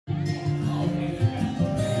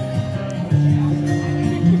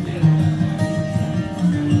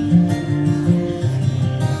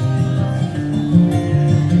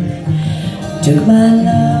took my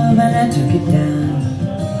love and I took it down.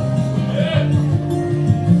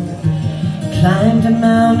 Climbed a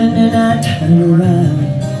mountain and I turned around,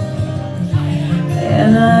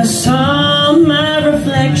 and I saw my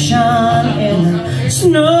reflection in the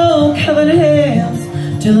snow-covered hills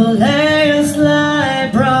till the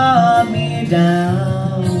landslide brought me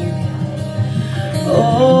down.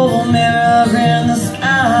 Oh, mirror in the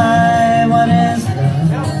sky, what is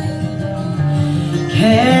love?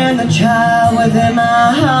 Can the child within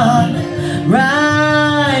my heart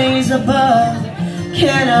rise above?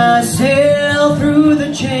 Can I sail through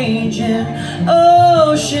the changing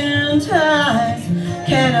ocean tides?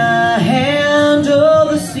 Can I handle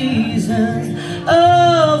the seasons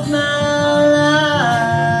of my life?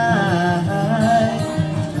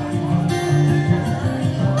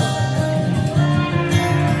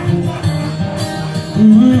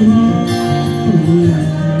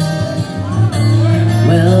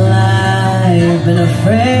 Well, I've been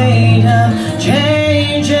afraid of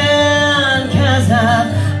changing, 'cause I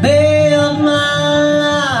built my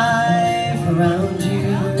life around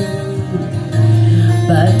you.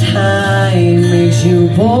 But time makes you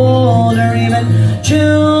bolder, even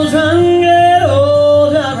children get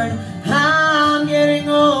older, and I'm getting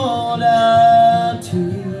older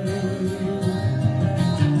too.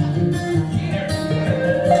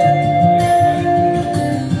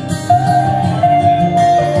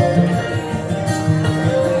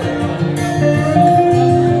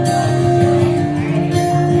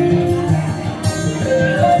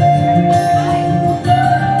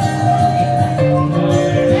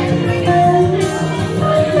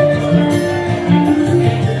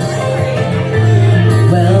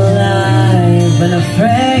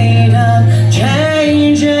 Afraid of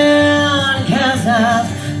changing, 'cause I've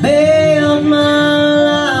built my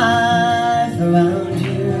life around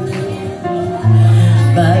you.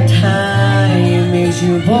 But time makes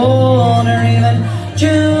you bolder, even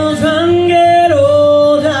children get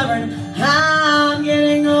older, and I'm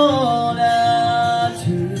getting older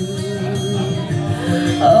too.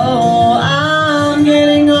 Oh, I'm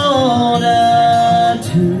getting older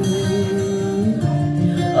too.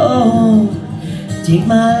 Oh, take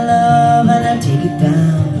my love and I take it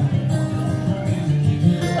down.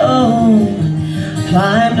 Oh,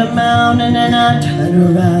 climbed a mountain and I turn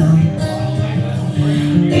around.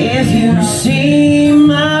 If you see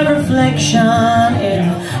my reflection in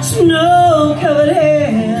snow-covered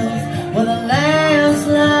hills, well, the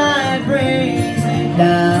landslide brings it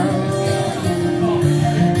down.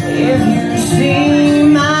 If you see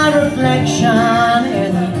my reflection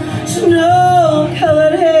in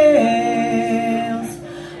snow-covered hills,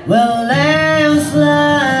 well,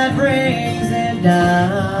 landslide brings it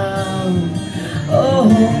down. Oh,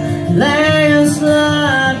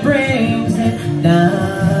 landslide brings it down.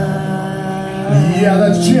 Yeah,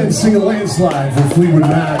 that's Jen singing Landslide for Fleetwood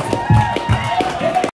Mac.